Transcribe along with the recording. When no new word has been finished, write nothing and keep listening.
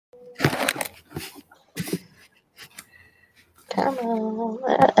Come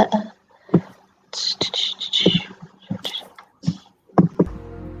on.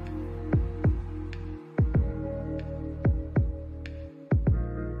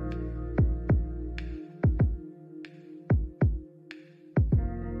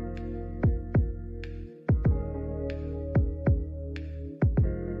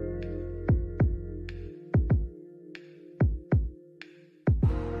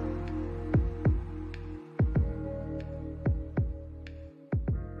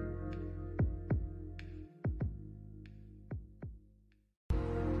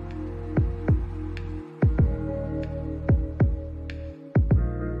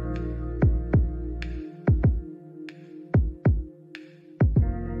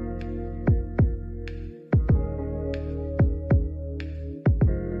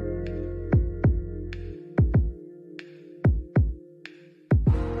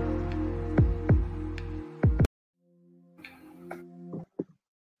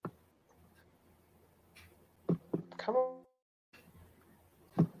 Come on.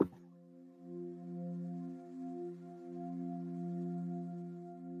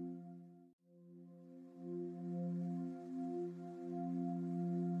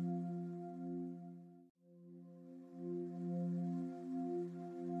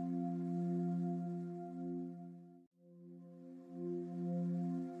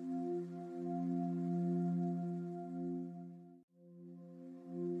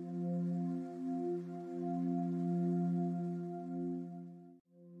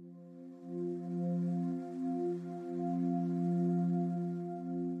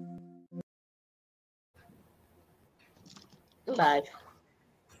 Live.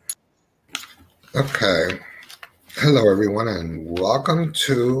 Okay. Hello, everyone, and welcome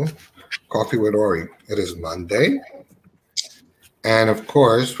to Coffee with Ori. It is Monday. And of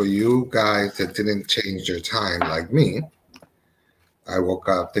course, for you guys that didn't change your time like me, I woke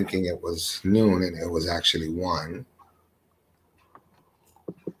up thinking it was noon and it was actually 1.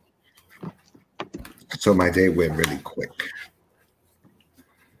 So my day went really quick.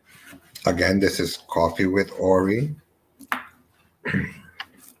 Again, this is Coffee with Ori.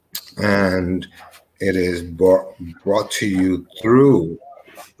 And it is brought to you through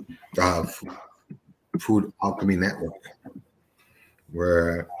Food Alchemy Network,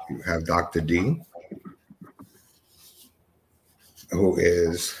 where you have Dr. D, who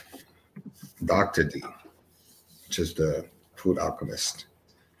is Dr. D, which is the food alchemist.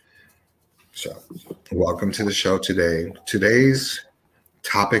 So, welcome to the show today. Today's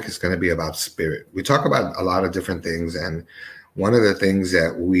topic is going to be about spirit. We talk about a lot of different things, and one of the things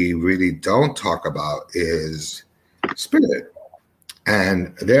that we really don't talk about is spirit.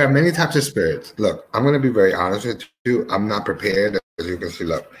 And there are many types of spirits. Look, I'm going to be very honest with you. I'm not prepared. As you can see,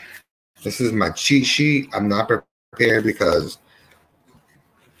 look, this is my cheat sheet. I'm not prepared because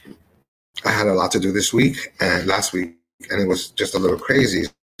I had a lot to do this week and last week, and it was just a little crazy.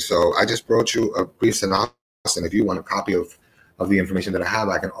 So I just brought you a brief synopsis, and if you want a copy of the information that I have,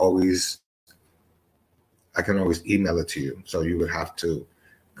 I can always email it to you. So you would have to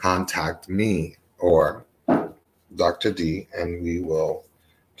contact me or Dr. D, and we will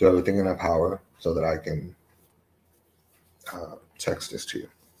do everything in our power so that I can text this to you.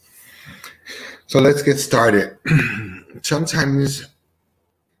 So let's get started. Sometimes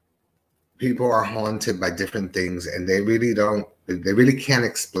people are haunted by different things, and they really can't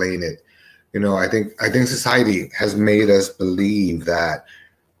explain it. You know, I think society has made us believe that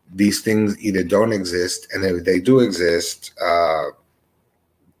these things either don't exist, and if they do exist,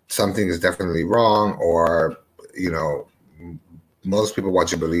 something is definitely wrong, or, you know, most people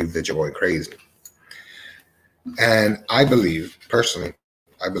want you to believe that you're going crazy. And I believe, personally,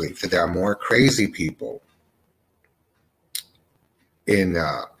 that there are more crazy people in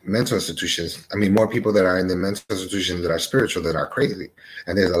mental institutions. I mean, more people that are in the mental institutions that are spiritual that are crazy.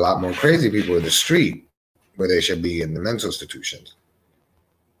 And there's a lot more crazy people in the street where they should be in the mental institutions.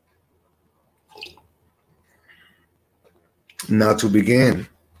 Now, to begin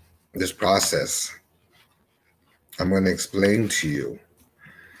this process, I'm going to explain to you.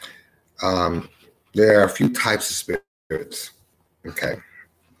 There are a few types of spirits, okay?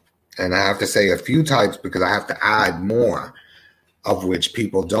 And I have to say a few types because I have to add more, of which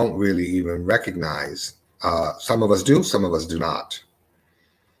people don't really even recognize. Some of us do, some of us do not.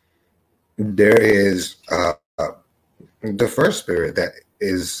 There is the first spirit that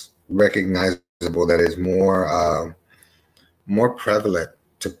is recognizable, that is more prevalent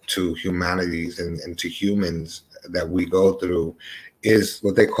to humanities and to humans that we go through, is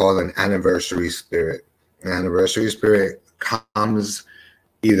what they call an anniversary spirit. An anniversary spirit comes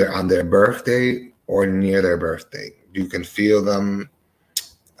either on their birthday or near their birthday. You can feel them.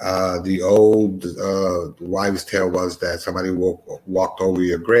 The old wives' tale was that somebody walked over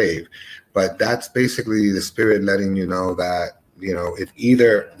your grave, but that's basically the spirit letting you know that, you know, if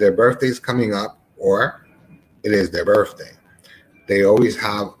either their birthday's coming up or it is their birthday. They always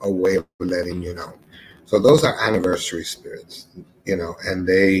have a way of letting you know. So those are anniversary spirits, you know, and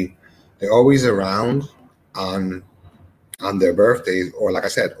they're always around on their birthdays, or like I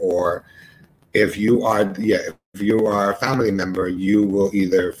said, or if you are a family member, you will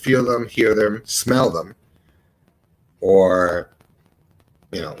either feel them, hear them, smell them, or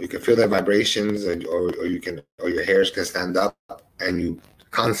you know, you can feel their vibrations, or you can, or your hairs can stand up, and you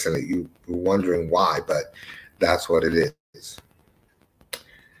constantly you're wondering why, but that's what it is.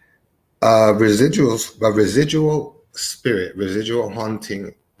 Residual spirit, residual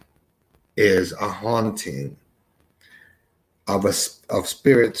haunting is a haunting of a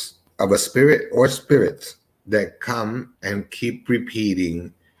spirit or spirits that come and keep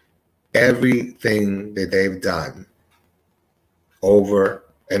repeating everything that they've done over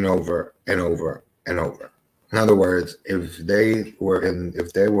and over and over and over. In other words, if they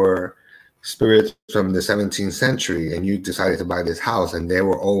were spirits from the 17th century and you decided to buy this house and they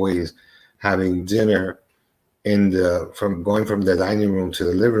were always having dinner going from the dining room to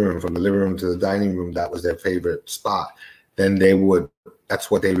the living room, from the living room to the dining room, that was their favorite spot, then that's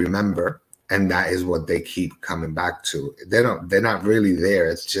what they remember, and that is what they keep coming back to. They're not really there.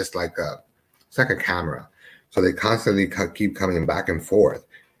 It's just like a camera. So they constantly keep coming back and forth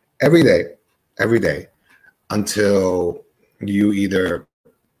every day until you either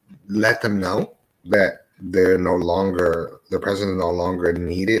let them know that the person is no longer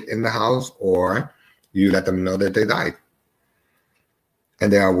needed in the house, or you let them know that they died.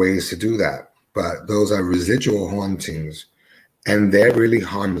 And there are ways to do that, but those are residual hauntings, and they're really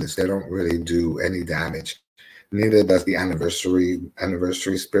harmless. They don't really do any damage. Neither does the anniversary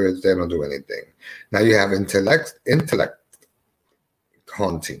spirits. They don't do anything. Now you have intellect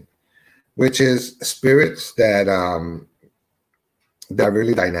haunting, which is spirits that are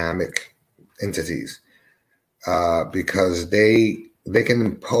really dynamic entities, because they can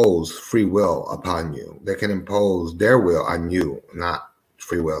impose free will upon you. They can impose their will on you, not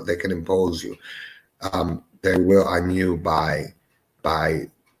free will. They can impose their will on you by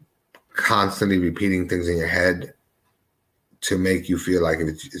constantly repeating things in your head to make you feel like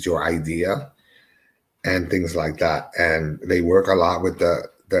it's your idea and things like that. And they work a lot with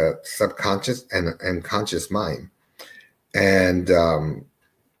the subconscious and conscious mind. And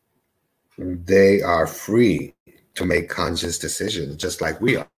they are free to make conscious decisions, just like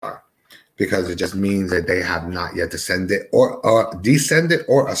we are, because it just means that they have not yet descended or descended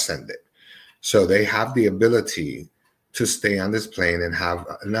or ascended. So they have the ability to stay on this plane and have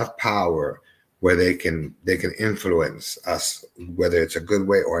enough power where they can influence us, whether it's a good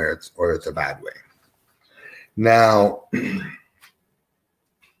way or it's a bad way. Now,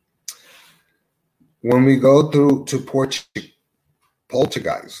 when we go through to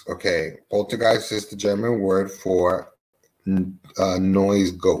poltergeist, okay, poltergeist is the German word for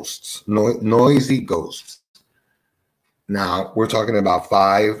noisy ghosts. Now, we're talking about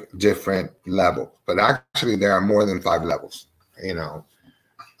 5 different levels, but actually there are more than 5 levels. You know,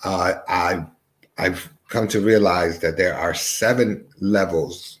 I've come to realize that there are 7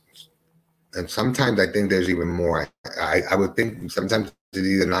 levels, and sometimes I think there's even more. I would think sometimes it's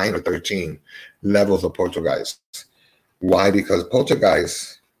either 9 or 13 levels of poltergeist. Why? Because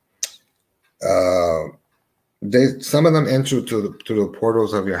poltergeist, some of them enter to the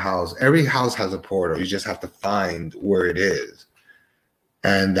portals of your house. Every house has a portal. You just have to find where it is,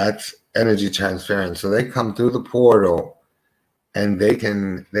 and that's energy transference. So they come through the portal, and they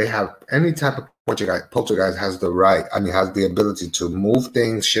have any type of poltergeist. Poltergeist has the ability to move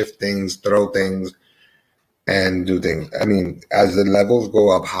things, shift things, throw things, and do things. I mean, as the levels go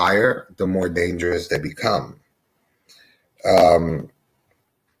up higher, the more dangerous they become.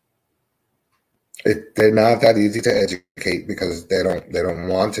 They're not that easy to educate because they don't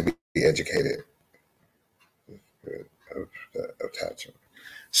want to be educated.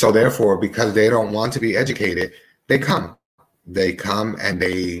 So therefore, because they don't want to be educated, they come and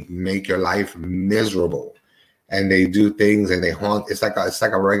they make your life miserable, and they do things and they haunt. It's like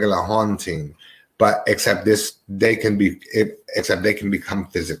a regular haunting, but except they can become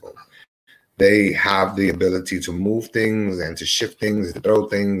physical. They have the ability to move things and to shift things, to throw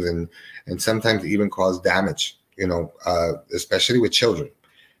things, and sometimes even cause damage, you know, especially with children.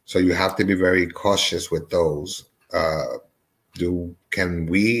 So you have to be very cautious with those. Can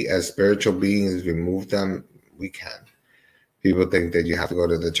we as spiritual beings remove them? We can. People think that you have to go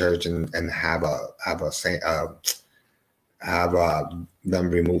to the church and have them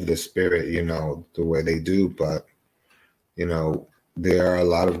remove the spirit, the way they do. But there are a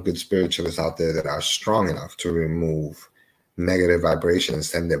lot of good spiritualists out there that are strong enough to remove negative vibration and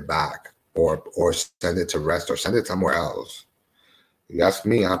send it back, or send it to rest, or send it somewhere else. You ask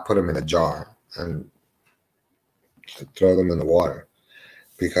me, I put them in a jar and throw them in the water,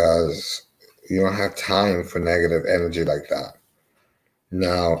 because you don't have time for negative energy like that.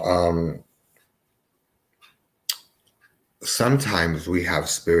 Now, sometimes we have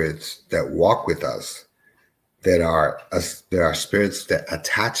spirits that walk with us there are spirits that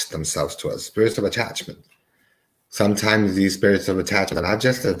attach themselves to us, spirits of attachment. Sometimes these spirits of attachment are not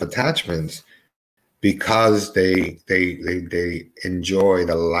just of attachments because they enjoy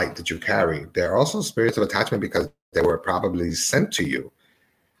the light that you carry. They're also spirits of attachment because they were probably sent to you,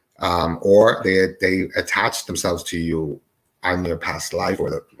 or they attach themselves to you on your past life,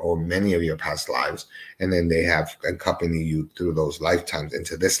 or many of your past lives, and then they have accompanied you through those lifetimes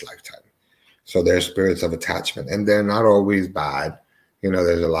into this lifetime. So they're spirits of attachment, and they're not always bad.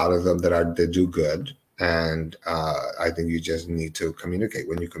 There's a lot of them that do good, and I think you just need to communicate.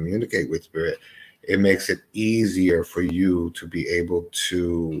 When you communicate with spirit, it makes it easier for you to be able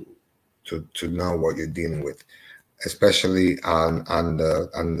to know what you're dealing with, especially on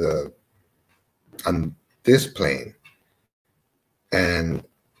this plane, and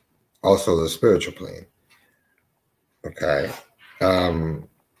also the spiritual plane. Okay.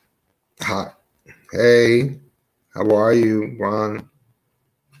 Hi. Hey, how are you, Ron?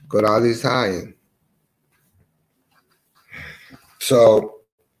 Good Alisai. So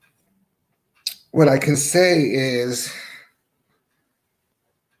what I can say is,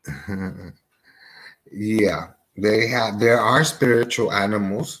 yeah, there are spiritual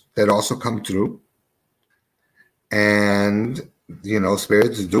animals that also come through. And,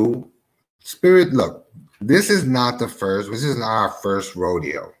 spirits do. Look, this is not our first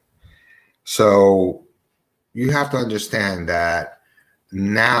rodeo. So you have to understand that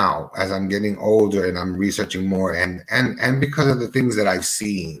now, as I'm getting older and I'm researching more, and because of the things that I've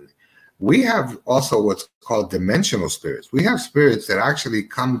seen, we have also what's called dimensional spirits. We have spirits that actually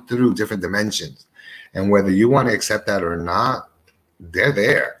come through different dimensions. And whether you want to accept that or not, they're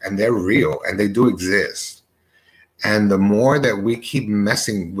there and they're real and they do exist. And the more that we keep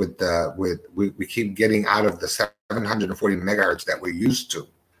messing with we keep getting out of the 740 megahertz that we're used to,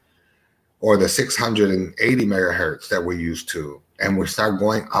 or the 680 megahertz that we're used to, and we start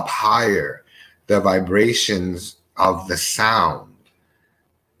going up higher, the vibrations of the sound,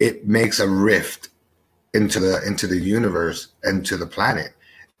 it makes a rift into the universe and to the planet,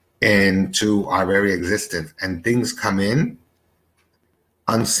 and to our very existence. And things come in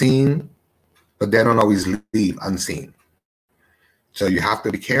unseen, but they don't always leave unseen. So you have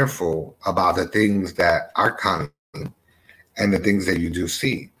to be careful about the things that are coming and the things that you do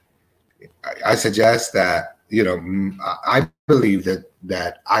see. I suggest that, I believe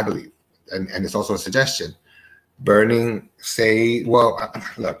that I believe, and it's also a suggestion, burning sage. Well,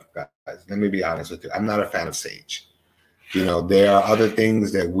 look, guys, let me be honest with you. I'm not a fan of sage. There are other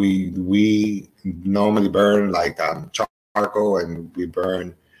things that we normally burn, like charcoal, and we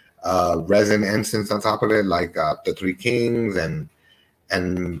burn resin incense on top of it, like the Three Kings and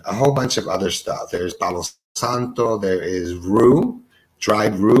a whole bunch of other stuff. There's Palo Santo, there is rue,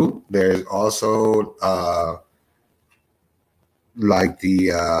 dried rue. There's also like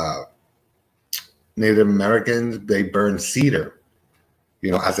the Native Americans, they burn cedar,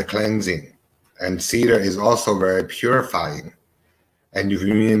 as a cleansing. And cedar is also very purifying. And if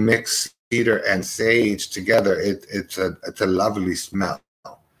you mix cedar and sage together, it's a lovely smell.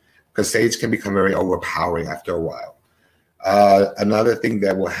 Because sage can become very overpowering after a while. Another thing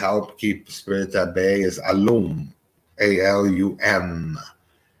that will help keep spirits at bay is alum, ALUM.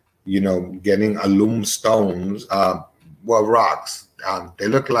 Getting alum stones, rocks. They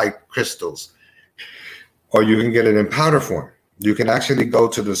look like crystals. Or you can get it in powder form. You can actually go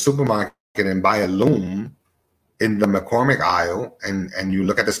to the supermarket and buy alum in the McCormick aisle, and you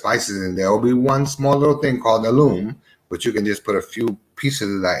look at the spices, and there will be one small little thing called alum, but you can just put a few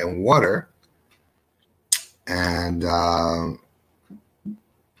pieces of that in water, and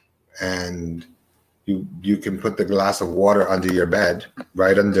you can put the glass of water under your bed,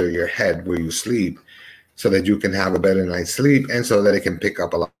 right under your head where you sleep, so that you can have a better night's sleep, and so that it can pick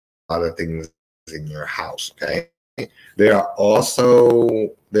up a lot of things in your house. Okay. There are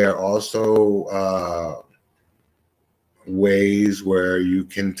also ways where you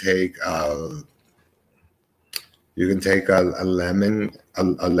can take You can take a lemon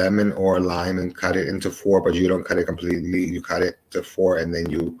or a lime and cut it into four, but you don't cut it completely. You cut it to four, and then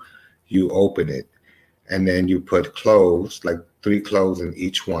you open it, and then you put cloves, like 3 cloves in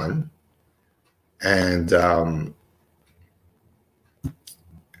each one, and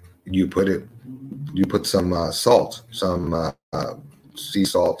you put some salt, some sea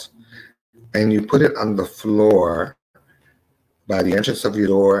salt, and you put it on the floor by the entrance of your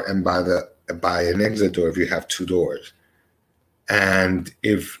door and by an exit door if you have 2 doors. And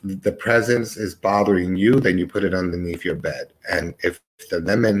if the presence is bothering you, then you put it underneath your bed. And if the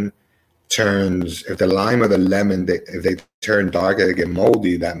lime or the lemon, if they turn dark and they get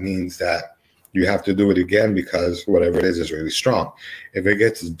moldy, that means that you have to do it again because whatever it is really strong. If it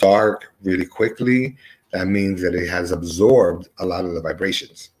gets dark really quickly, that means that it has absorbed a lot of the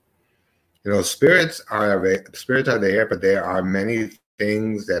vibrations. Spirits are there, but there are many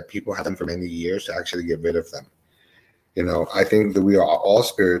things that people have done for many years to actually get rid of them. I think that we are all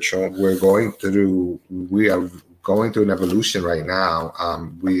spiritual. We are going through an evolution right now.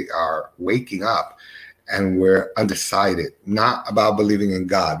 We are waking up, and we're undecided, not about believing in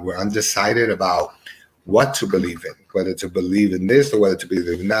God. We're undecided about what to believe in, whether to believe in this or whether to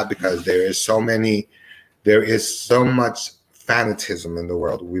believe in that, because there is so much fanatism in the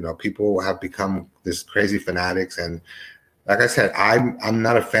world. People have become this crazy fanatics, and like I said, I'm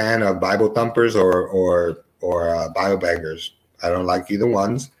not a fan of Bible thumpers or Bible bangers. I don't like either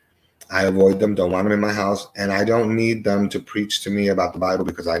ones. I avoid them, don't want them in my house, and I don't need them to preach to me about the Bible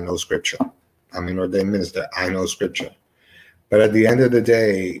because I know Scripture. I'm an ordained minister. I know Scripture. But at the end of the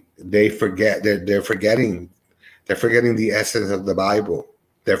day, they forget. They're forgetting the essence of the Bible.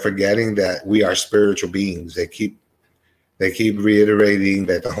 They're forgetting that we are spiritual beings. They keep reiterating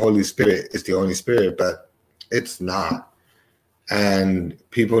that the Holy Spirit is the only Spirit, but it's not. And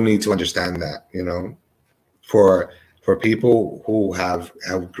people need to understand that, for people who have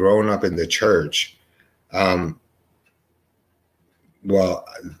grown up in the church, well,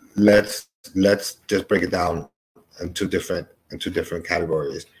 let's just break it down into different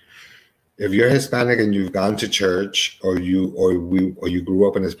categories. If you're Hispanic and you've gone to church, or you grew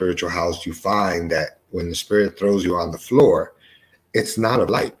up in a spiritual house, you find that when the Spirit throws you on the floor, it's not of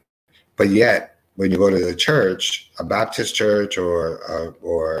light. But yet, when you go to the church, a Baptist church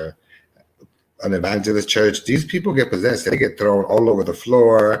or an evangelist church, these people get possessed. They get thrown all over the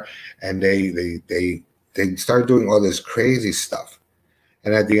floor, and they start doing all this crazy stuff.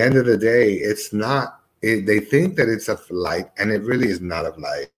 And at the end of the day, it's not. They think that it's of light, and it really is not of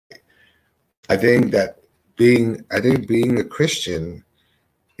light. I think being a Christian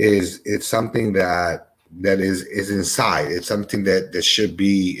it's something that is inside. It's something that should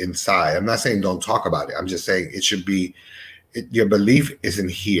be inside. I'm not saying don't talk about it. I'm just saying it should be. Your belief isn't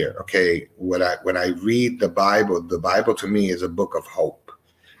here. Okay. When I read the Bible to me is a book of hope.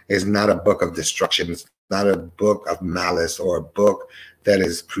 It's not a book of destruction. It's not a book of malice or a book that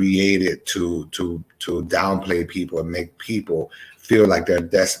is created to downplay people and make people feel like they're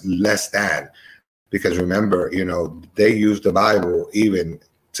less than. Because remember, they use the Bible even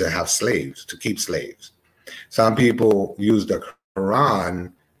to have slaves, to keep slaves. Some people use the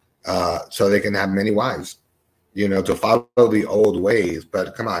Quran so they can have many wives, to follow the old ways.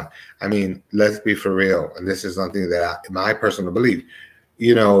 But come on, let's be for real. And this is something that my personal belief,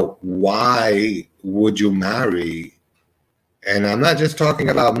 why would you marry? And I'm not just talking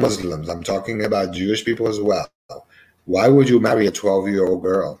about Muslims. I'm talking about Jewish people as well. Why would you marry a 12-year-old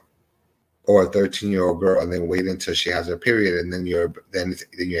girl or a 13-year-old girl and then wait until she has her period and then you're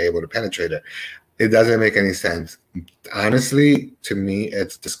able to penetrate her? It doesn't make any sense. Honestly, to me,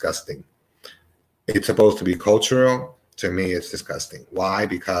 it's disgusting. It's supposed to be cultural. To me, it's disgusting. Why?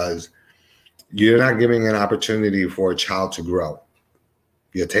 Because you're not giving an opportunity for a child to grow.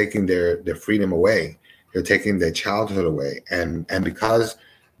 You're taking their freedom away. You're taking their childhood away. And because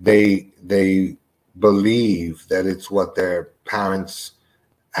they believe that it's what their parents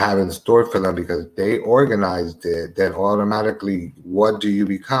have in store for them because they organized it, then automatically, what do you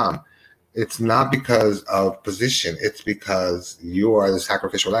become? It's not because of position. It's because you are the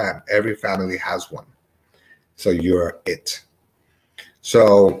sacrificial lamb. Every family has one. So you're it.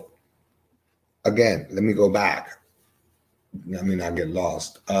 So again, let me go back. Let me not get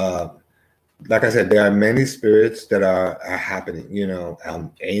lost. Like I said, there are many spirits that are happening.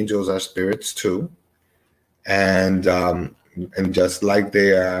 Angels are spirits too. And just like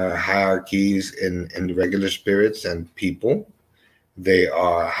there are hierarchies in regular spirits and people, there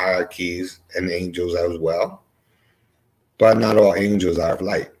are hierarchies in angels as well. But not all angels are of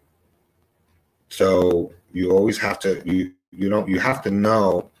light. So you always have to you have to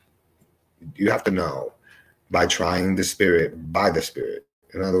know by trying the spirit by the spirit.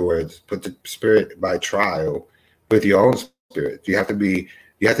 In other words, put the spirit by trial with your own spirit. You have to be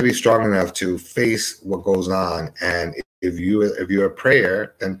strong enough to face what goes on. And if you're a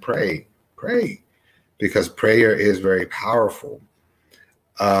prayer, then pray, because prayer is very powerful.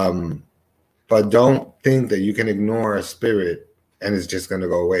 But don't think that you can ignore a spirit and it's just going to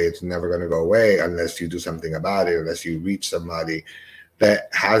go away. It's never going to go away unless you do something about it, unless you reach somebody that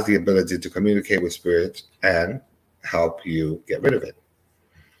has the ability to communicate with spirits and help you get rid of it.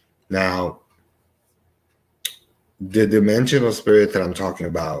 Now, the dimensional spirit that I'm talking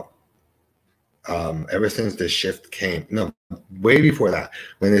about, ever since the shift came, no, way before that,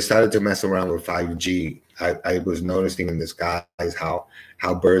 when they started to mess around with 5G, I was noticing in the skies how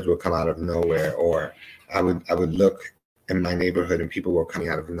birds would come out of nowhere, or I would look in my neighborhood and people were coming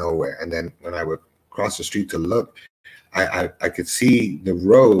out of nowhere. And then when I would cross the street to look, I could see the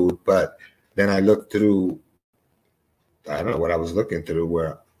road, but then I looked through, I don't know what I was looking through,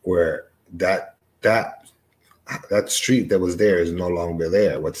 where that street that was there is no longer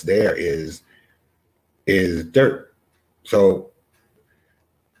there. What's there is dirt. So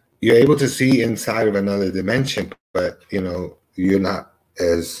you're able to see inside of another dimension, but you're not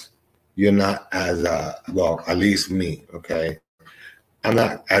as well, at least me, okay? I'm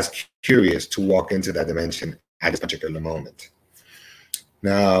not as curious to walk into that dimension at this particular moment.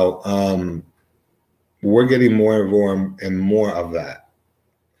 Now, we're getting more and more of that.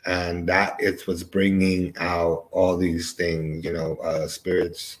 And that is what's bringing out all these things,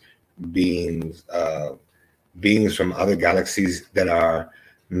 spirits, beings from other galaxies that are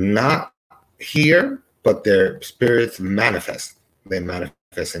not here, but their spirits manifest. They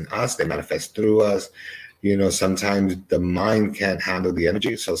manifest in us, they manifest through us. Sometimes the mind can't handle the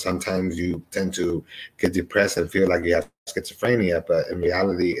energy. So sometimes you tend to get depressed and feel like you have schizophrenia, but in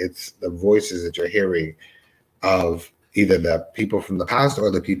reality, it's the voices that you're hearing of either the people from the past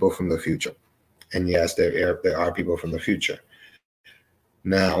or the people from the future. And yes, there are people from the future.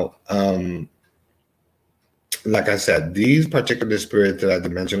 Now, like I said, these particular spirits that are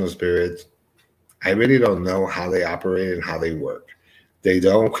dimensional spirits, I really don't know how they operate and how they work. They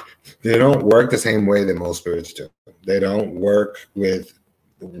don't work the same way that most spirits do. They don't work with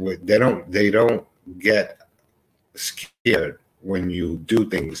they don't get scared when you do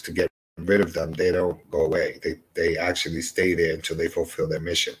things to get rid of them. They don't go away. They actually stay there until they fulfill their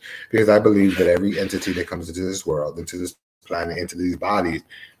mission. Because I believe that every entity that comes into this world, into this planet, into these bodies,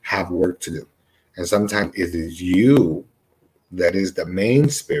 have work to do. And sometimes it is you that is the main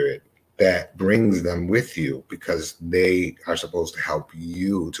spirit that brings them with you, because they are supposed to help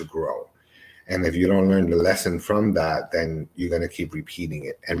you to grow. And if you don't learn the lesson from that, then you're going to keep repeating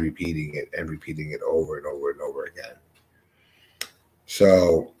it and repeating it and repeating it over and over and over again.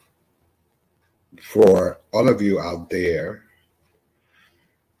 So for all of you out there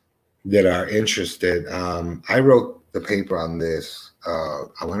that are interested, I wrote the paper on this,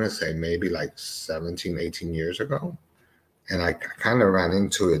 I want to say maybe like 17, 18 years ago. And I kind of ran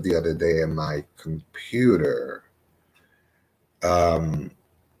into it the other day in my computer, along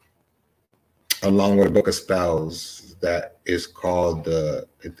with a book of spells that is called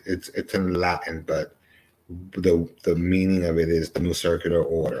it's in Latin, but the meaning of it is the New Circular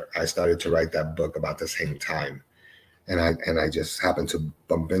Order. I started to write that book about the same time, and I just happened to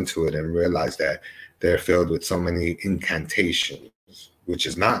bump into it and realize that they're filled with so many incantations, which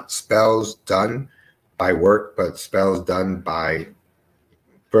is not spells done by work, but spells done by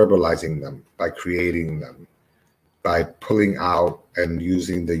verbalizing them, by creating them, by pulling out and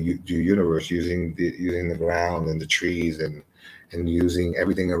using the universe, using the ground and the trees and using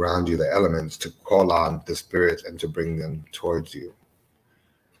everything around you, the elements, to call on the spirits and to bring them towards you.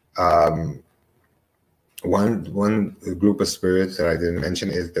 One group of spirits that I didn't mention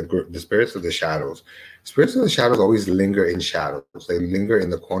is the spirits of the shadows. Spirits of the shadows always linger in shadows. They linger in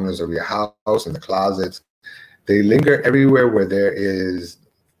the corners of your house, in the closets. They linger everywhere where there is,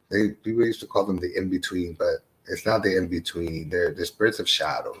 people used to call them the in-between, but it's not the in-between. They're the spirits of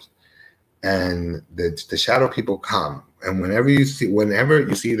shadows. And the shadow people come. And whenever you see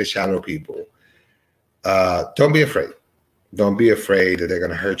the shadow people, don't be afraid. Don't be afraid that they're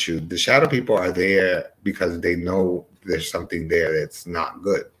going to hurt you. The shadow people are there because they know there's something there that's not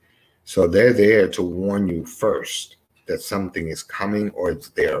good. So they're there to warn you first that something is coming or it's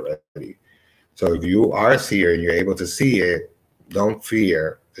there already. So if you are a seer and you're able to see it, don't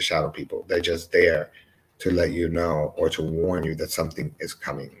fear the shadow people. They're just there to let you know or to warn you that something is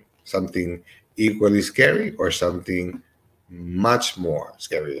coming. Something equally scary or something much more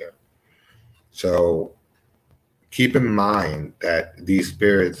scarier. So keep in mind that these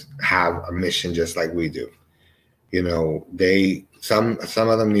spirits have a mission just like we do. You know, some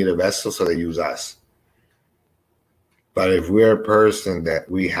of them need a vessel, so they use us. But if we're a person that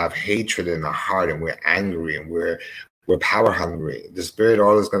we have hatred in our heart and we're angry and we're power hungry, the spirit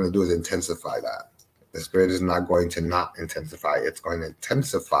all it's going to do is intensify that. The spirit is not going to not intensify. It's going to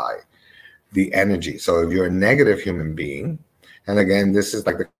intensify the energy. So if you're a negative human being, and again, this is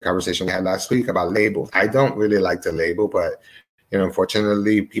like the conversation we had last week about labels. I don't really like to label, but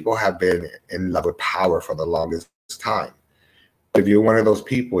unfortunately, people have been in love with power for the longest time. If you're one of those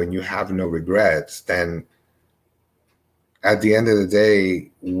people and you have no regrets, then at the end of the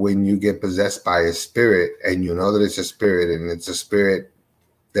day, when you get possessed by a spirit and you know that it's a spirit and it's a spirit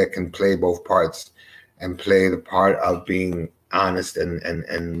that can play both parts and play the part of being honest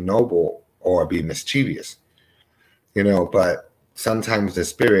and noble or be mischievous, but sometimes the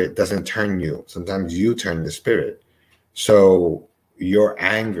spirit doesn't turn you. Sometimes you turn the spirit. So your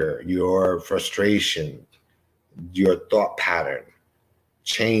anger, your frustration, your thought pattern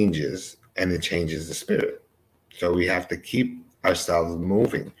changes, and it changes the spirit. So we have to keep ourselves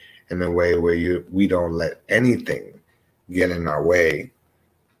moving in a way where we don't let anything get in our way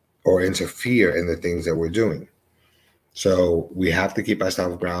or interfere in the things that we're doing. So we have to keep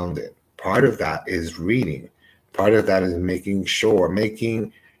ourselves grounded. Part of that is reading. Part of that is making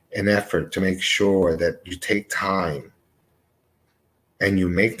an effort to make sure that you take time and you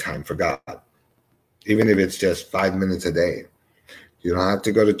make time for God, even if it's just 5 minutes a day. You don't have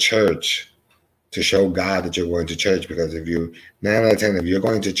to go to church to show God that you're going to church, because 9 out of 10, if you're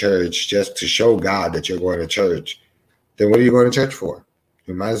going to church just to show God that you're going to church, then what are you going to church for?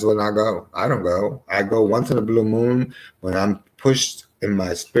 You might as well not go. I don't go. I go once in a blue moon when I'm pushed in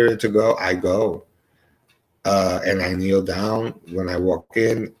my spirit to go. I go, and I kneel down when I walk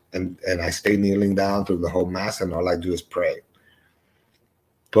in, and I stay kneeling down through the whole mass, and all I do is pray.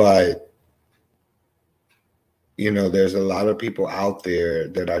 But there's a lot of people out there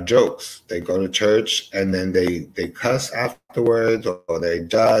that are jokes. They go to church and then they cuss afterwards, or they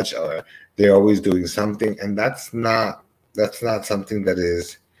judge, or they're always doing something. And that's not something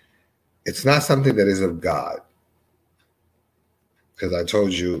it's not something that is of God. Because I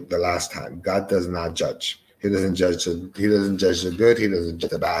told you the last time, God does not judge. He doesn't judge the good. He doesn't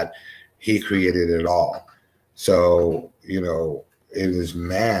judge the bad. He created it all. So, it is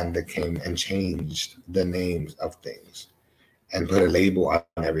man that came and changed the names of things and put a label on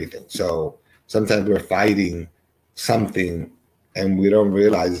everything. So sometimes we're fighting something and we don't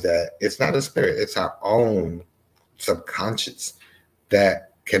realize that it's not a spirit. It's our own subconscious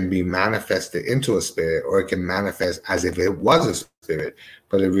that can be manifested into a spirit, or it can manifest as if it was a spirit,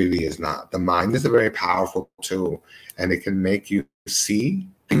 but it really is not. The mind is a very powerful tool, and it can make you see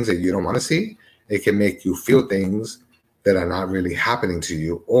things that you don't want to see. It can make you feel things that are not really happening to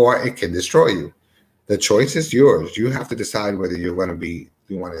you, or it can destroy you. The choice is yours. You have to decide whether you want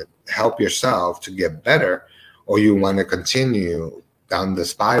to help yourself to get better, or you want to continue down the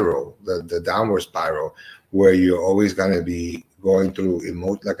spiral, the downward spiral, where you're always going to be going through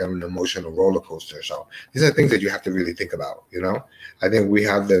like an emotional roller coaster. So these are things that you have to really think about. I think we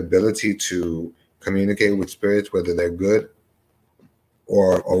have the ability to communicate with spirits, whether they're good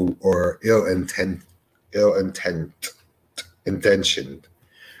or intentioned.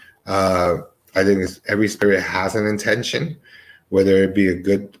 I think every spirit has an intention, whether it be a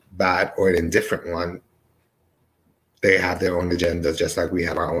good, bad, or an indifferent one. They have their own agendas, just like we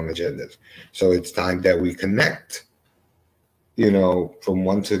have our own agendas. So it's time that we connect, from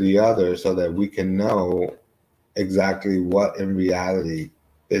one to the other, so that we can know exactly what in reality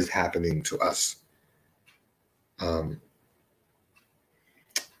is happening to us. We're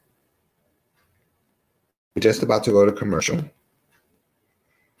just about to go to commercial.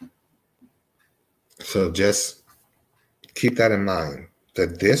 So just keep that in mind,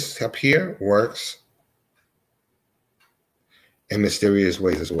 that this up here works in mysterious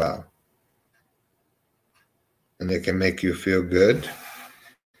ways as well. And it can make you feel good,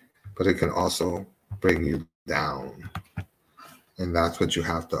 but it can also bring you down. And that's what you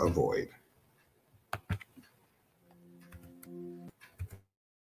have to avoid.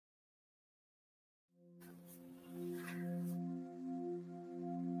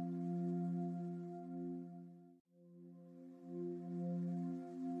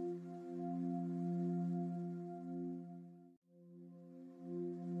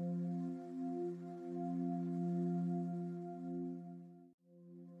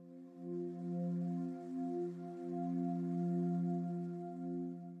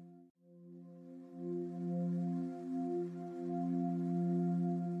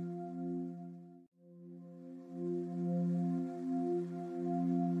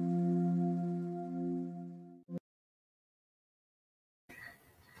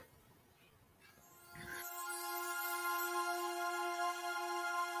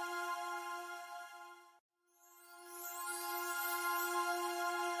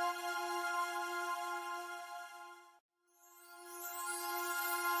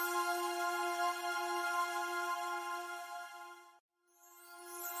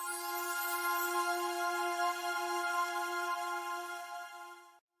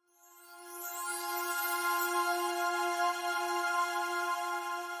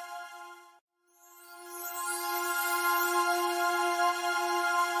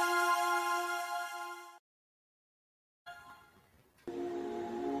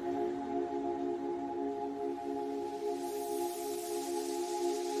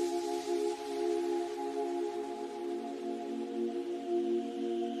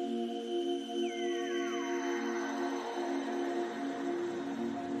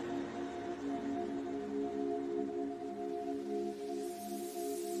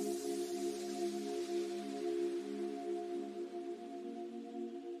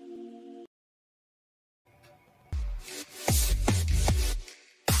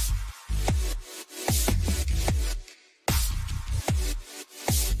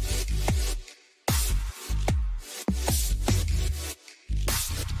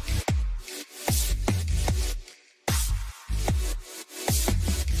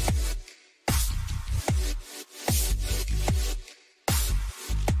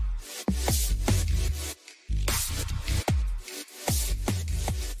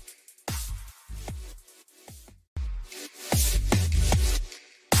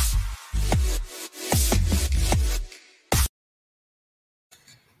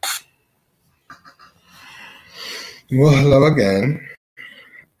 Well, hello again,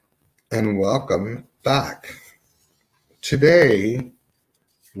 and welcome back. Today,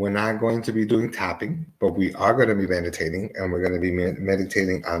 we're not going to be doing tapping, but we are going to be meditating, and we're going to be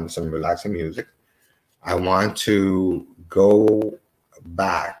meditating on some relaxing music. I want to go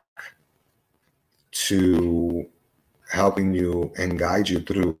back to helping you and guide you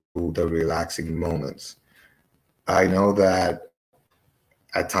through the relaxing moments. I know that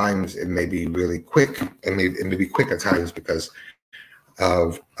at times it may be really quick. It may be quick at times because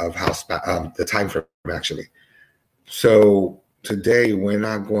of how the time frame actually. So today we're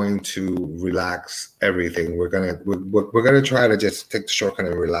not going to relax everything. We're gonna try to just take the shortcut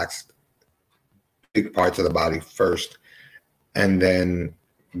and relax big parts of the body first, and then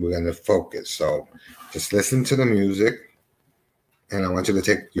we're gonna focus. So just listen to the music, and I want you to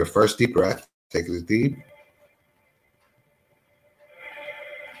take your first deep breath. Take it deep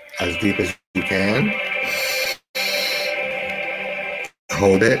as you can.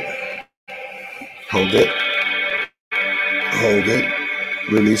 Hold it. Hold it. Hold it.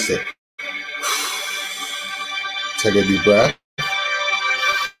 Release it. Take a deep breath.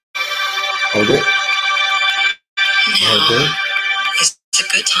 Hold it. Hold it. It's a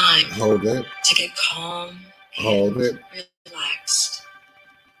good time. Hold it. To get calm. Hold it. Relaxed.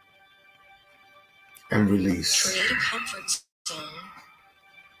 And release. Create a comfort zone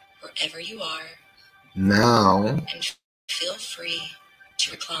wherever you are. Now, and feel free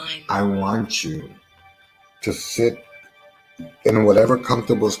to recline. I want you to sit in whatever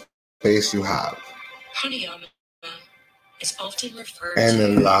comfortable space you have. Pranayama is often referred and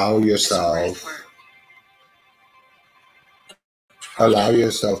to allow yourself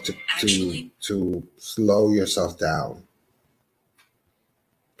to slow yourself down,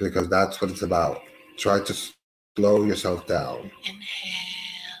 because that's what it's about. Try to slow yourself down. Inhale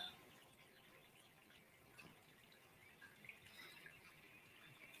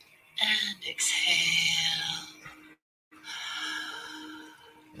and exhale.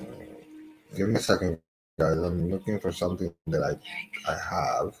 Give me a second, guys. I'm looking for something that I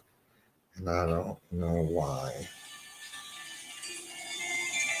have, and I don't know why.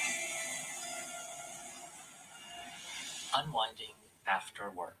 Unwinding after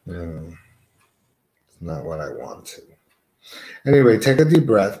work. It's not what I want to. Anyway, take a deep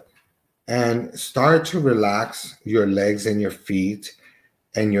breath and start to relax your legs and your feet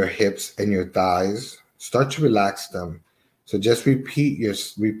and your hips and your thighs. Start to relax them. So just repeat,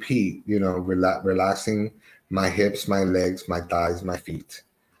 relaxing my hips, my legs, my thighs, my feet.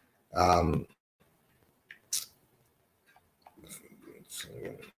 I'm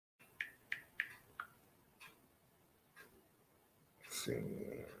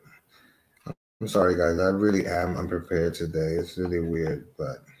sorry, guys. I really am unprepared today. It's really weird,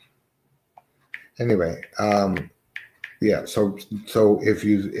 but anyway, yeah. So if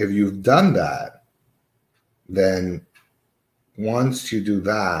you've done that, then once you do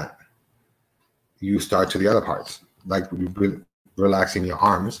that, you start to the other parts, like relaxing your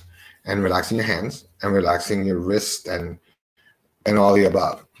arms and relaxing your hands and relaxing your wrists and all the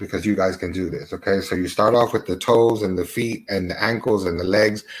above, because you guys can do this. Okay, so you start off with the toes and the feet and the ankles and the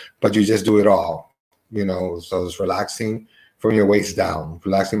legs, but you just do it all, so it's relaxing from your waist down,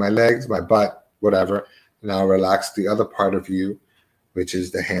 relaxing my legs, my butt, whatever. Now relax the other part of you, which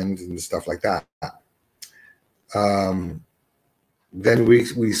is the hands and stuff like that. Then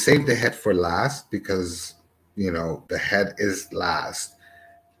we save the head for last, because the head is last,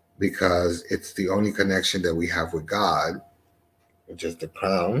 because it's the only connection that we have with God, which is the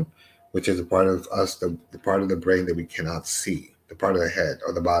crown, which is a part of us, the part of the brain that we cannot see, the part of the head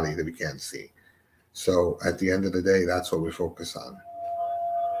or the body that we can't see. So at the end of the day, that's what we focus on.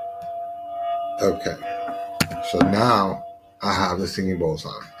 Okay. So now I have the singing bowls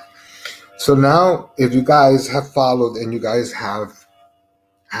on. So now, if you guys have followed and you guys have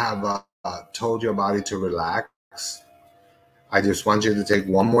told your body to relax, I just want you to take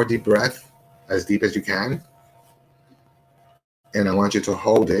one more deep breath, as deep as you can. And I want you to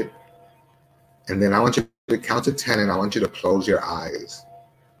hold it. And then I want you to count to 10, and I want you to close your eyes.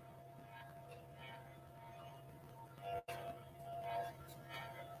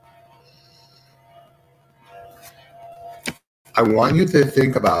 I want you to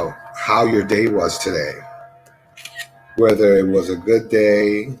think about how your day was today. Whether it was a good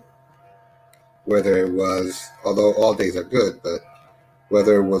day, whether it was, although all days are good, but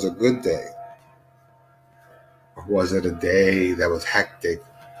whether it was a good day, or was it a day that was hectic,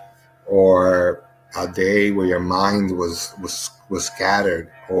 or a day where your mind was scattered,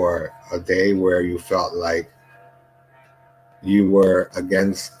 or a day where you felt like you were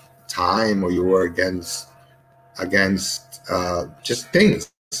against time, or you were against against just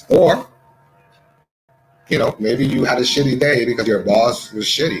things. Or, maybe you had a shitty day because your boss was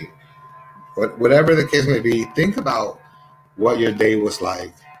shitty. Whatever the case may be, think about what your day was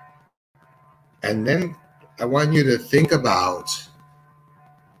like. And then I want you to think about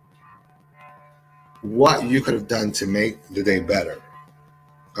what you could have done to make the day better.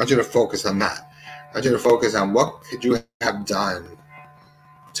 I want you to focus on that. I want you to focus on what could you have done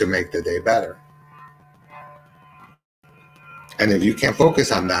to make the day better. And if you can't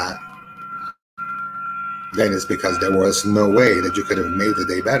focus on that, then it's because there was no way that you could have made the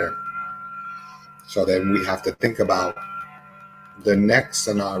day better. So then we have to think about the next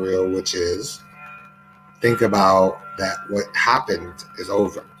scenario, which is think about that what happened is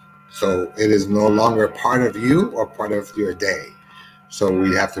over. So it is no longer part of you or part of your day. So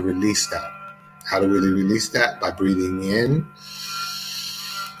we have to release that. How do we release that? By breathing in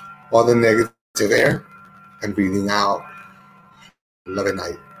all the negative air and breathing out love and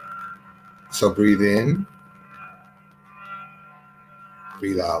light. So breathe in,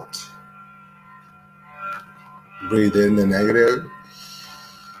 breathe out. Breathe in the negative,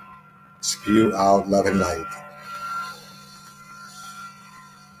 spew out love and light.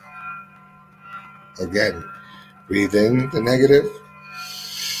 Again, breathe in the negative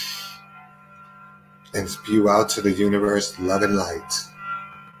and spew out to the universe love and light.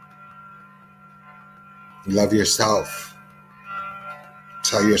 Love yourself.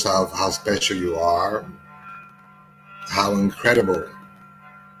 Tell yourself how special you are, how incredible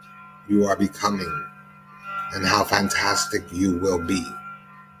you are becoming, and how fantastic you will be.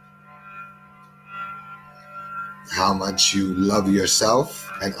 How much you love yourself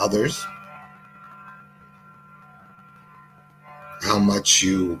and others. How much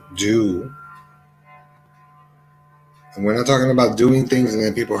you do. And we're not talking about doing things and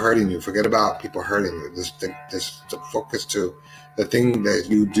then people hurting you. Forget about people hurting you. Just focus to the thing that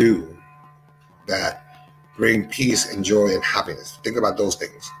you do that bring peace and joy and happiness. Think about those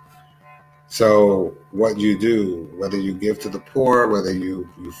things. So what you do, whether you give to the poor, whether you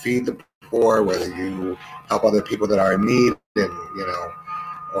feed the poor, whether you help other people that are in need, and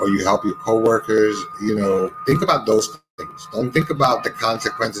or you help your coworkers, think about those things. Don't think about the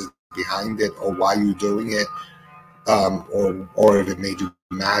consequences behind it or why you're doing it, or if it made you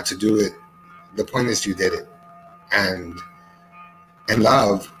mad to do it. The point is you did it, and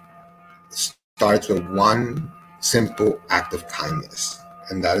love starts with one simple act of kindness,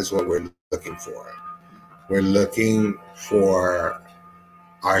 and that is what we're looking for. We're looking for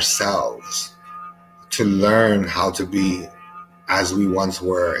ourselves to learn how to be as we once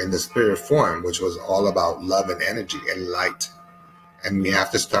were in the spirit form, which was all about love and energy and light. And we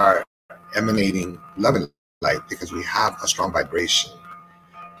have to start emanating love and light because we have a strong vibration,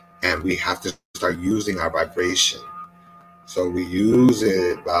 and we have to start using our vibration. So we use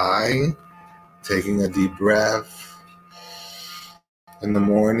it by taking a deep breath in the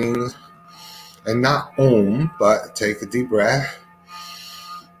morning, and not but take a deep breath.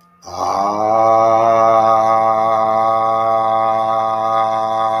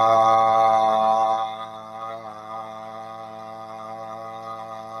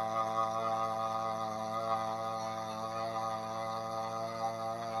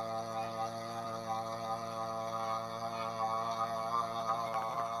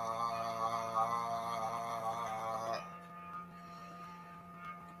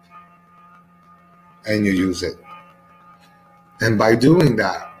 And you use it. And by doing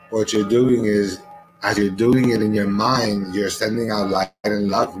that, what you're doing is, as you're doing it in your mind, you're sending out light and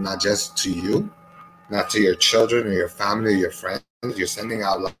love, not just to you, not to your children or your family or your friends. You're sending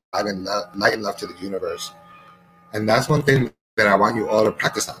out light and love to the universe. And that's one thing that I want you all to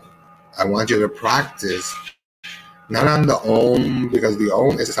practice on. I want you to practice not on the Om, because the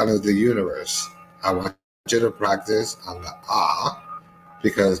Om is the sound of the universe. I want you to practice on the Ah,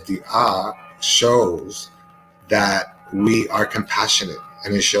 because the Ah shows that we are compassionate,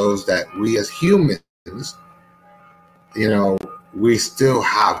 and it shows that we as humans, we still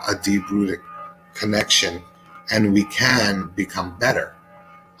have a deep-rooted connection, and we can become better.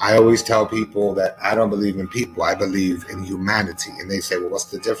 I always tell people that I don't believe in people, I believe in humanity. And they say, well, what's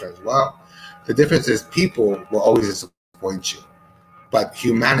the difference? Well, the difference is people will always disappoint you, but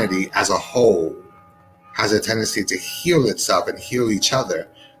humanity as a whole has a tendency to heal itself and heal each other,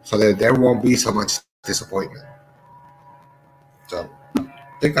 so that there won't be so much disappointment. So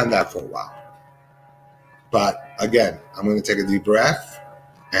think on that for a while. But again, I'm going to take a deep breath,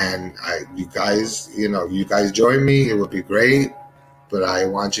 and you guys join me. It would be great, but I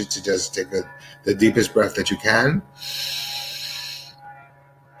want you to just take the deepest breath that you can.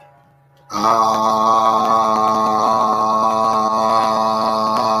 So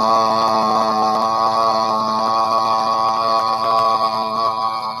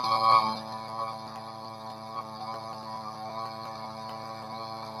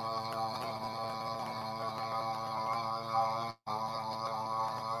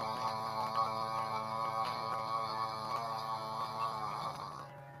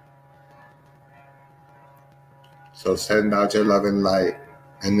send out your love and light.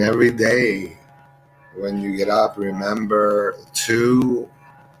 And every day when you get up, remember to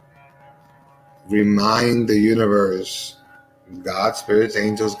remind the universe, God, spirits,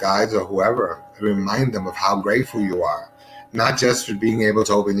 angels, guides, or whoever, remind them of how grateful you are. Not just for being able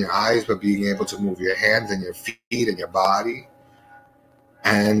to open your eyes, but being able to move your hands and your feet and your body.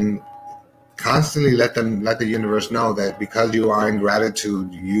 And constantly let the universe know that because you are in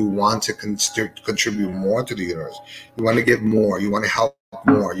gratitude, you want to contribute more to the universe. You want to give more. You want to help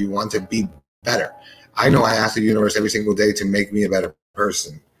more. You want to be better. I know I ask the universe every single day to make me a better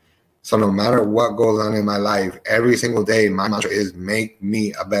person. So no matter what goes on in my life, every single day, my mantra is make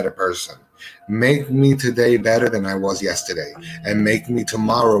me a better person. Make me today better than I was yesterday, and make me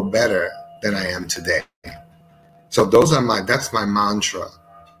tomorrow better than I am today. So that's my mantra.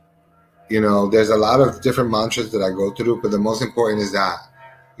 You know, there's a lot of different mantras that I go through, but the most important is that,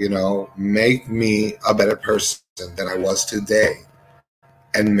 you know, make me a better person than I was today,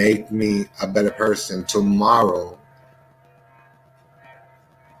 and make me a better person tomorrow,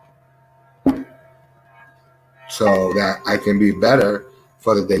 so that I can be better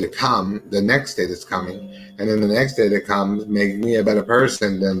for the day to come, the next day that's coming. And then the next day that comes, make me a better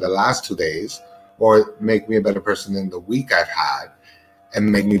person than the last 2 days, or make me a better person than the week I've had, and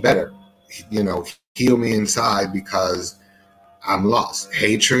make me better. You know, heal me inside, because I'm lost.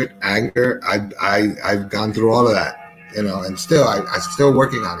 Hatred, anger, I've gone through all of that, you know, and still I'm still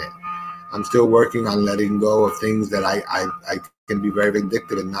working on it. I'm still working on letting go of things that I can be very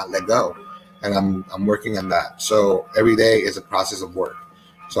vindictive and not let go. And I'm working on that. So every day is a process of work.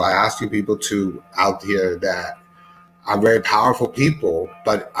 So I ask you people out here that are very powerful people,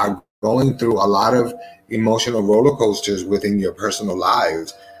 but are going through a lot of emotional roller coasters within your personal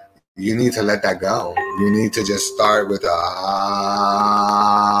lives. You need to let that go. You need to just start with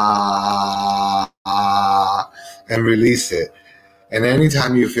and release it. And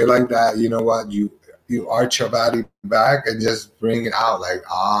anytime you feel like that, you know what? You arch your body back and just bring it out like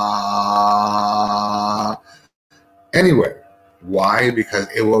anywhere. Why? Because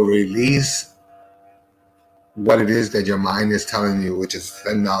it will release what it is that your mind is telling you, which is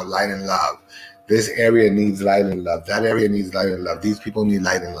send out light and love. This area needs light and love. That area needs light and love. These people need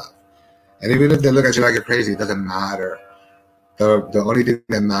light and love. And even if they look at you like you're crazy, it doesn't matter. The only thing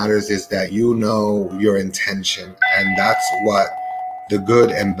that matters is that you know your intention, and that's what the good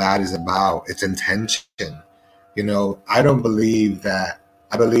and bad is about. It's intention. You know, I don't believe that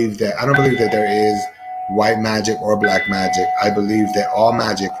there is white magic or black magic. I believe that all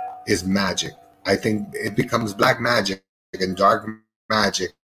magic is magic. I think it becomes black magic and dark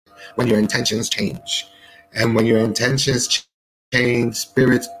magic when your intentions change. And when your intentions change,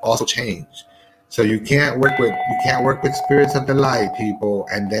 spirits also change. So you can't work with spirits of the light, people,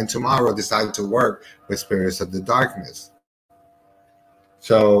 and then tomorrow decide to work with spirits of the darkness.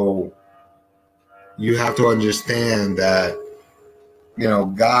 So you have to understand that, you know,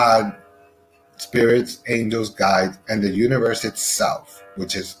 God, spirits, angels, guides, and the universe itself,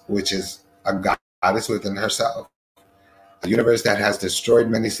 which is a goddess within herself, a universe that has destroyed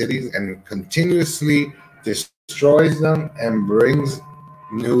many cities and continuously destroys them and brings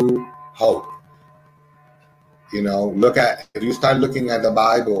new hope. You know, if you start looking at the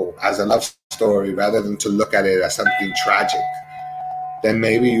Bible as a love story rather than to look at it as something tragic, then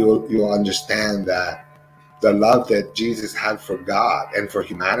maybe you'll understand that the love that Jesus had for God and for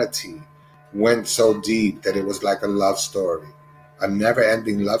humanity went so deep that it was like a love story, a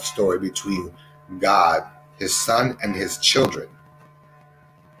never-ending love story between God, his son, and his children.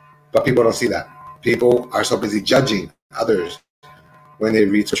 But people don't see that. People are so busy judging others when they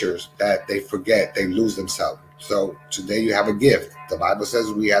read scriptures that they forget, they lose themselves. So today you have a gift. The Bible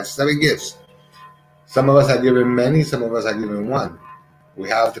says we have 7 gifts. Some of us are given many, some of us are given one. We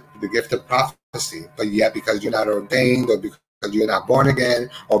have the gift of prophecy, but yet because you're not ordained, or because you're not born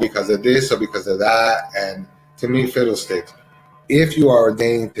again, or because of this, or because of that, and to me, fiddlesticks. If you are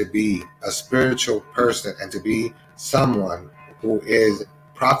ordained to be a spiritual person and to be someone who is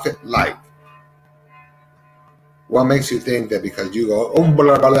prophet-like, what makes you think that because you go, oh,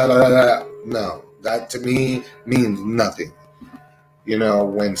 blah, blah, blah, blah, blah? No, that to me means nothing. You know,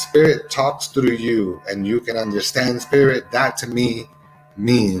 when spirit talks through you and you can understand spirit, that to me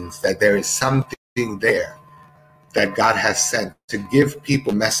means that there is something there that God has sent to give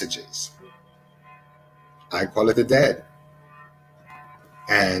people messages. I call it the dead,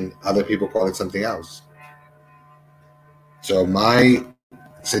 and other people call it something else. So my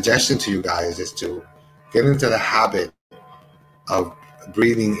suggestion to you guys is to get into the habit of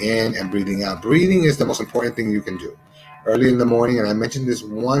breathing in and breathing out. Breathing is the most important thing you can do. Early in the morning, and I mentioned this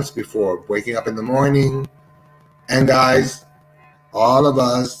once before, waking up in the morning, and guys, all of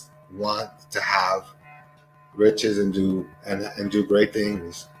us want to have riches and do great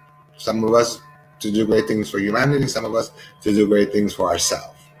things. Some of us to do great things for humanity, some of us to do great things for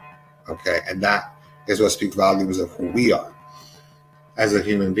ourselves. Okay, and that is what speaks volumes of who we are as a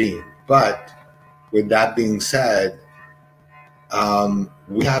human being. But with that being said,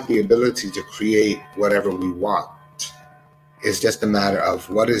 we have the ability to create whatever we want. It's just a matter of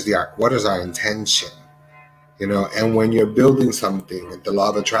what is our intention. And when you're building something, the law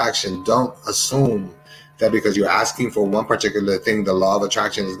of attraction, don't assume that because you're asking for one particular thing, the law of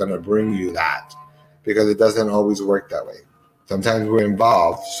attraction is going to bring you that, because it doesn't always work that way. Sometimes we're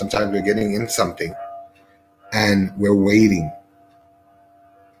involved, sometimes we're getting in something, and we're waiting.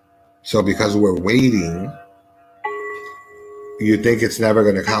 So because we're waiting, you think it's never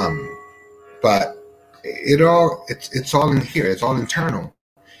going to come, but it's all in here. It's all internal.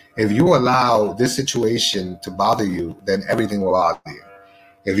 If you allow this situation to bother you, then everything will bother you.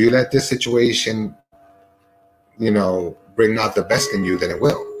 If you let this situation, bring out the best in you, then it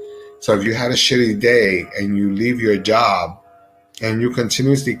will. So if you had a shitty day and you leave your job and you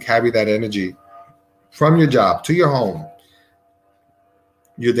continuously carry that energy from your job to your home,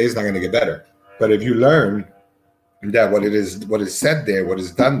 your day's not going to get better. But if you learn that what is said there, what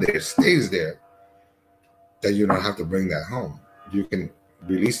is done there, stays there, then you don't have to bring that home. You can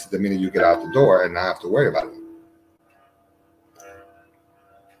release it the minute you get out the door and not have to worry about it.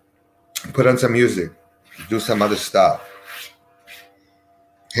 Put on some music. Do some other stuff.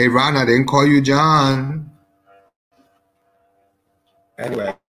 Hey, Ron, I didn't call you John.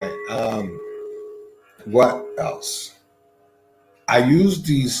 Anyway, what else? I use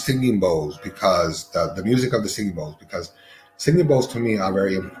these singing bowls because the music of the singing bowls, because singing bowls to me are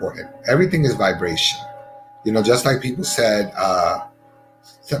very important. Everything is vibration. Just like people said,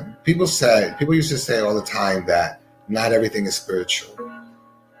 people used to say all the time that not everything is spiritual.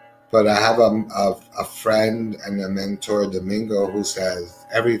 But I have a friend and a mentor, Domingo, who says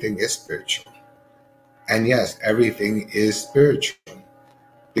everything is spiritual. And yes, everything is spiritual,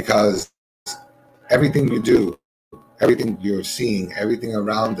 because everything you do, everything you're seeing, everything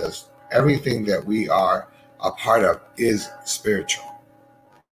around us, everything that we are a part of is spiritual.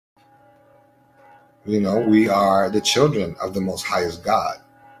 We are the children of the most highest God.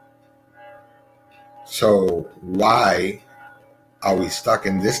 So why are we stuck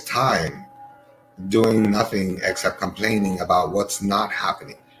in this time doing nothing except complaining about what's not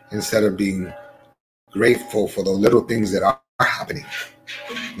happening, instead of being grateful for the little things that are happening?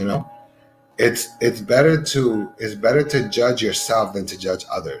 It's better to judge yourself than to judge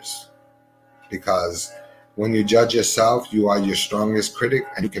others, because when you judge yourself, you are your strongest critic,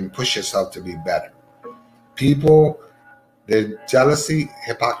 and you can push yourself to be better. People, their jealousy,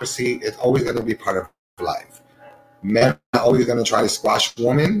 hypocrisy, it's always going to be part of life. Men are always going to try to squash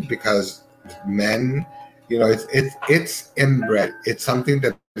women, because men, it's inbred. It's something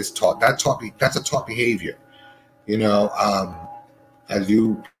that is taught. That's a taught behavior. As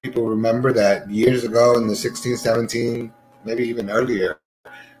you people remember that years ago in the 16, 17, maybe even earlier,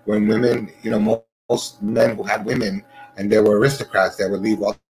 when women, most men who had women and they were aristocrats, that would leave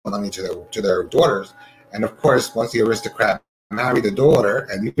all the money to their daughters. And of course, once the aristocrat married the daughter,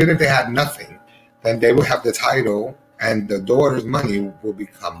 and even if they had nothing, then they will have the title, and the daughter's money will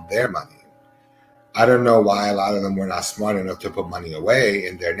become their money. I don't know why a lot of them were not smart enough to put money away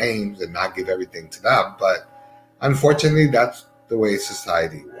in their names and not give everything to them. But unfortunately, that's the way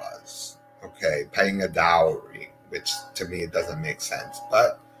society was. Okay, paying a dowry, which to me it doesn't make sense.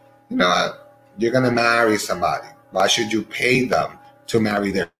 But you're going to marry somebody. Why should you pay them to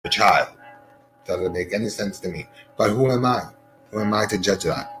marry their child? Doesn't make any sense to me. But who am I? Who am I to judge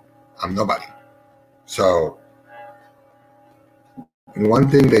that? I'm nobody. So, one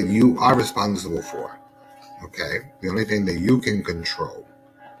thing that you are responsible for, okay, the only thing that you can control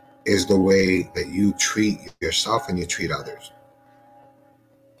is the way that you treat yourself and you treat others.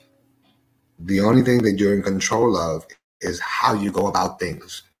 The only thing that you're in control of is how you go about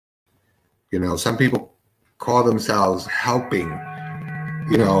things. Some people call themselves helping,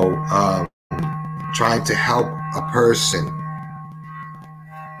 trying to help a person.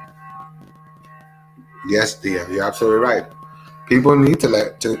 Yes, dear, you're absolutely right. People need to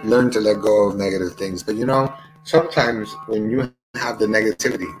learn to let go of negative things. But sometimes when you have the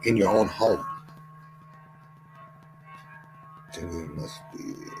negativity in your own home, it must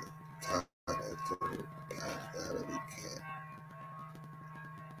be time to pass that if we can.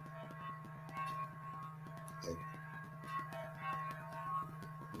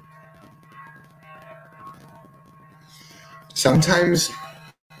 Sometimes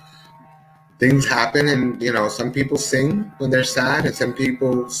things happen, and some people sing when they're sad, and some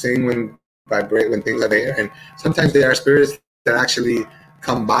people sing when things are there. And sometimes there are spirits that actually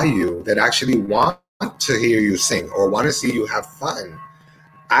come by you that actually want to hear you sing or want to see you have fun.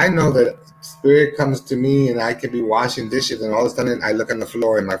 I know that spirit comes to me, and I can be washing dishes, and all of a sudden I look on the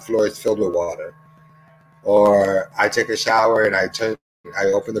floor, and my floor is filled with water. Or I take a shower, and I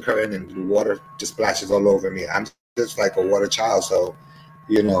open the curtain, and the water just splashes all over me. I'm just like a water child, so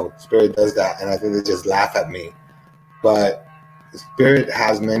spirit does that, and I think they just laugh at me. But spirit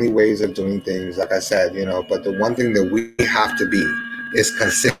has many ways of doing things, like I said, but the one thing that we have to be is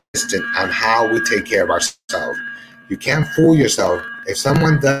consistent on how we take care of ourselves. You can't fool yourself. If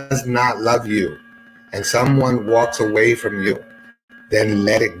someone does not love you and someone walks away from you, then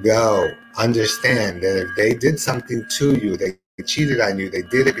let it go. Understand that if they did something to you, they cheated on you, they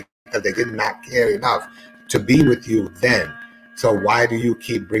did it because they did not care enough to be with you then. So why do you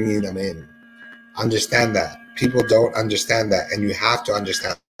keep bringing them in? Understand that. People don't understand that, and you have to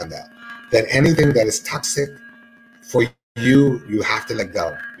understand that anything that is toxic for you, you have to let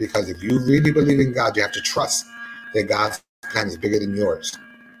go. Because if you really believe in God, you have to trust that God's plan is bigger than yours.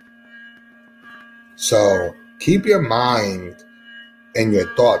 So keep your mind and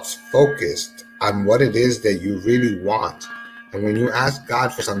your thoughts focused on what it is that you really want. And when you ask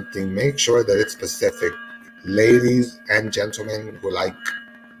God for something, make sure that it's specific. Ladies and gentlemen who like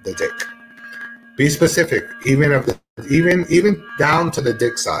the dick, be specific, even down to the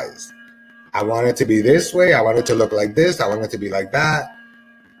dick size. I want it to be this way. I want it to look like this. I want it to be like that.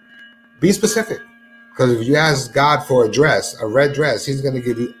 Be specific. Because if you ask God for a red dress, he's going to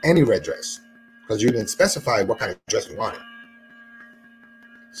give you any red dress. Because you didn't specify what kind of dress you wanted.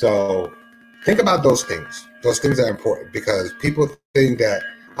 So think about those things. Those things are important, because people think that,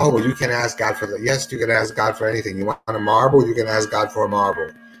 oh, well, you can ask God for that. Yes, you can ask God for anything. You want a marble, you can ask God for a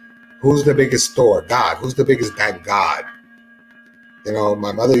marble. Who's the biggest store? God. Who's the biggest bank? God.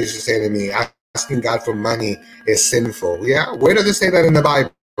 My mother used to say to me, asking God for money is sinful. Yeah, where does it say that in the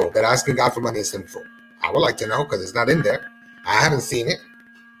Bible, that asking God for money is sinful? I would like to know, because it's not in there. I haven't seen it.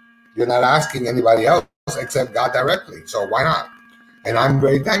 You're not asking anybody else except God directly, so why not? And I'm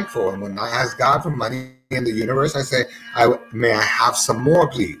very thankful. And when I ask God for money in the universe, I say, may I have some more,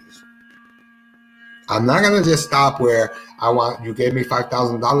 please? I'm not going to just stop where you gave me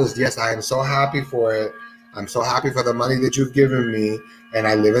 $5,000. Yes, I am so happy for it. I'm so happy for the money that you've given me. And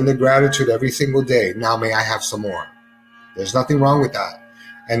I live in the gratitude every single day. Now, may I have some more? There's nothing wrong with that.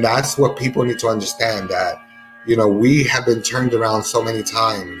 And that's what people need to understand, that, we have been turned around so many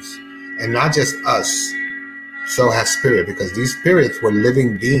times. And not just us. So has spirit, because these spirits were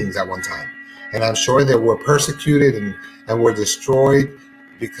living beings at one time. And I'm sure they were persecuted and were destroyed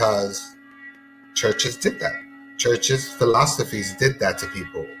because churches did that. Churches' philosophies did that to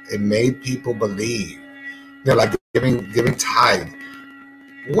people. It made people believe. They're like giving tithe.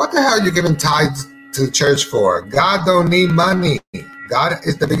 What the hell are you giving tithes to the church for? God don't need money. God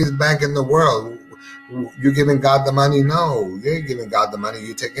is the biggest bank in the world. You're giving God the money? No, you ain't giving God the money.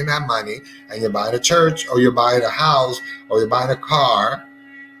 You're taking that money and you're buying a church, or you're buying a house, or you're buying a car,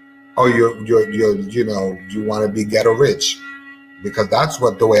 or you want to be ghetto rich, because that's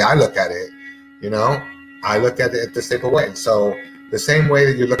the way I look at it. I look at it the same way. So the same way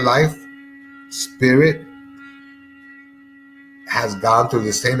that you look at life, spirit has gone through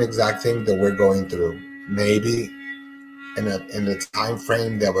the same exact thing that we're going through. Maybe in a time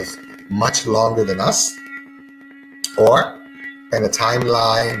frame that was much longer than us, or in a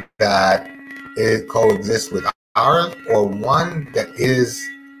timeline that it coexists with ours, or one that is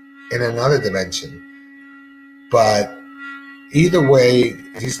in another dimension. But either way,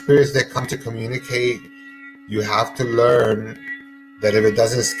 these spirits that come to communicate, you have to learn that if it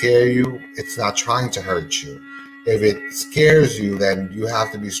doesn't scare you, it's not trying to hurt you. If it scares you, then you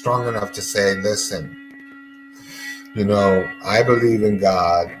have to be strong enough to say, listen, I believe in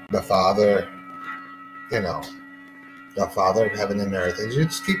God, the Father, the Father of heaven and earth. And you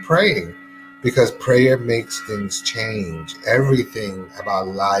just keep praying, because prayer makes things change. Everything about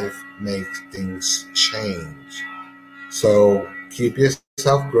life makes things change. So keep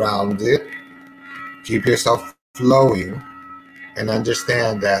yourself grounded, keep yourself flowing, and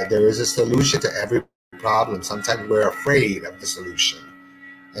understand that there is a solution to every problem. Sometimes we're afraid of the solution.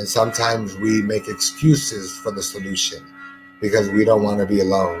 And sometimes we make excuses for the solution because we don't want to be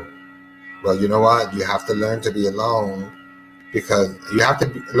alone. Well, you know what? You have to learn to be alone, because you have to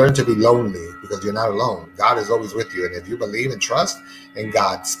learn to be lonely, because you're not alone. God is always with you. And if you believe and trust in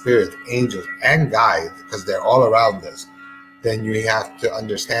God, spirit, angels, and guides, because they're all around us, then you have to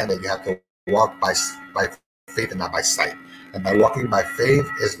understand that you have to walk by faith and not by sight. And by walking by faith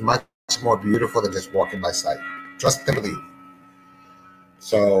is much more beautiful than just walking by sight. Trust and believe.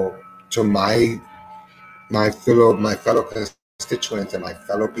 So to my fellow constituents and my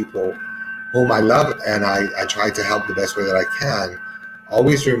fellow people whom I love, and I try to help the best way that I can,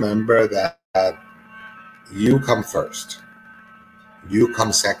 always remember that you come first, you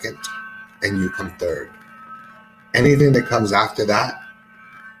come second, and you come third. Anything that comes after that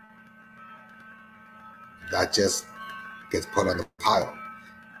just gets put on the pile.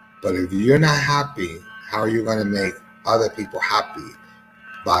 But if you're not happy, how are you going to make other people happy?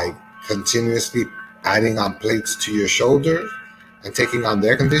 By continuously adding on plates to your shoulders and taking on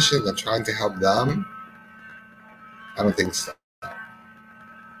their conditions and trying to help them? I don't think so.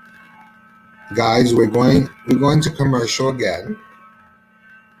 Guys, we're going to commercial again.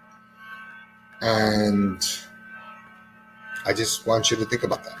 And I just want you to think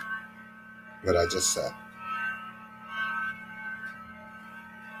about that, what I just said.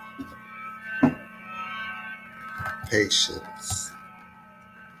 Patience.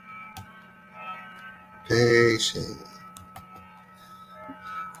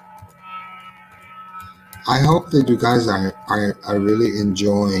 I hope that you guys are really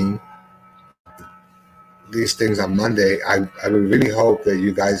enjoying these things on Monday. I would really hope that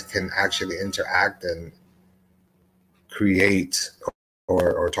you guys can actually interact and create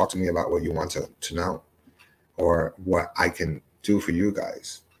or talk to me about what you want to know or what I can do for you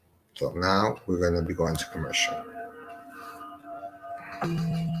guys. So now we're going to be going to commercial.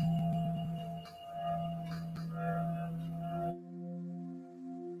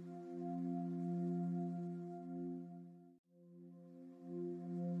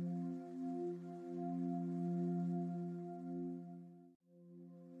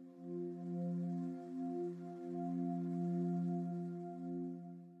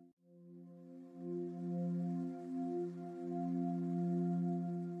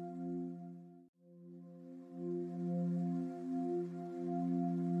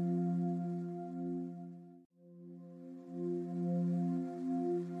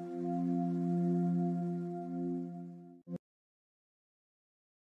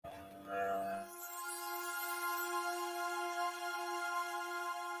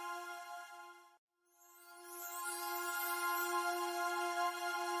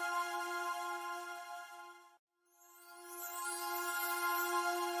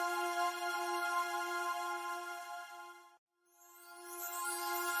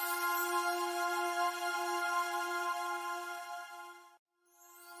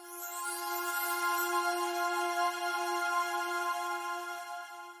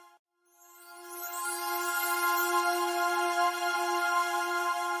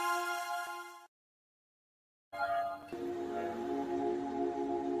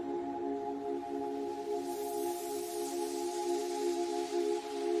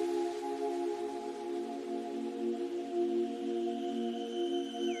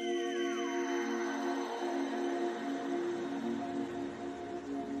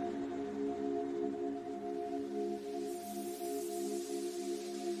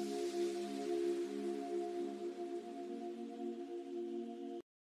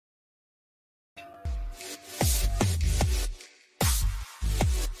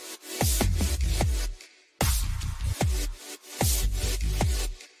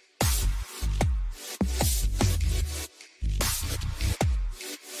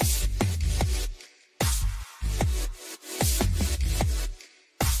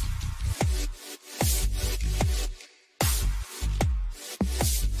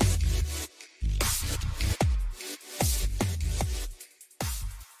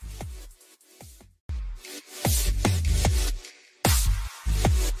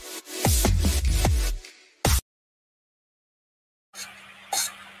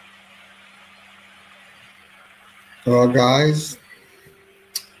 Well, guys,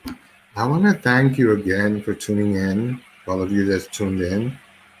 I want to thank you again for tuning in, all of you that's tuned in.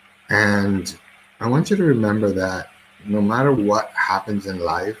 And I want you to remember that no matter what happens in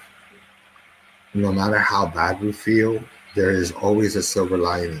life, no matter how bad we feel, there is always a silver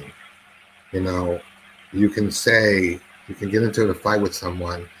lining. You know, you can get into a fight with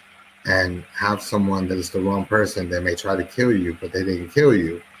someone and have someone that is the wrong person that may try to kill you, but they didn't kill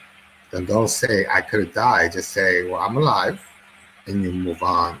you. then don't say I could have died. Just say, well, I'm alive, and you move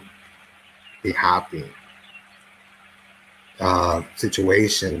on. Be happy.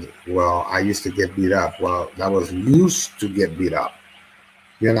 Situation. Well, I used to get beat up. Well, that was used to get beat up.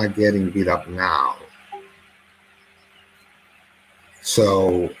 You're not getting beat up now.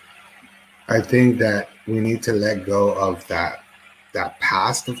 So I think that we need to let go of that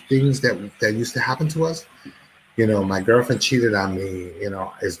past of things that used to happen to us. You know, my girlfriend cheated on me. You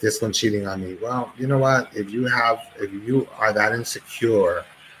know, is this one cheating on me? Well, you know what? If you are that insecure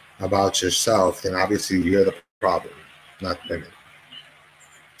about yourself, then obviously you're the problem, not women.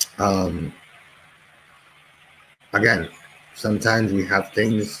 Again, sometimes we have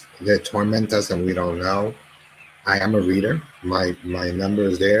things that torment us and we don't know. I am a reader. My number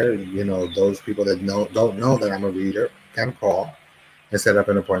is there. You know, those people that don't know that I'm a reader can call and set up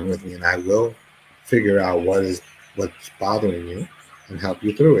an appointment with me, and I will figure out what's bothering you and help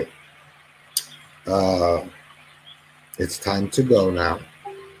you through it. It's time to go now.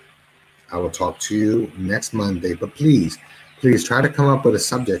 I will talk to you next Monday, but please try to come up with a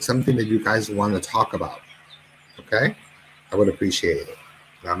subject, something that you guys want to talk about. Okay? I would appreciate it.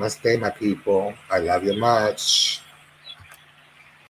 Namaste, my people. I love you much.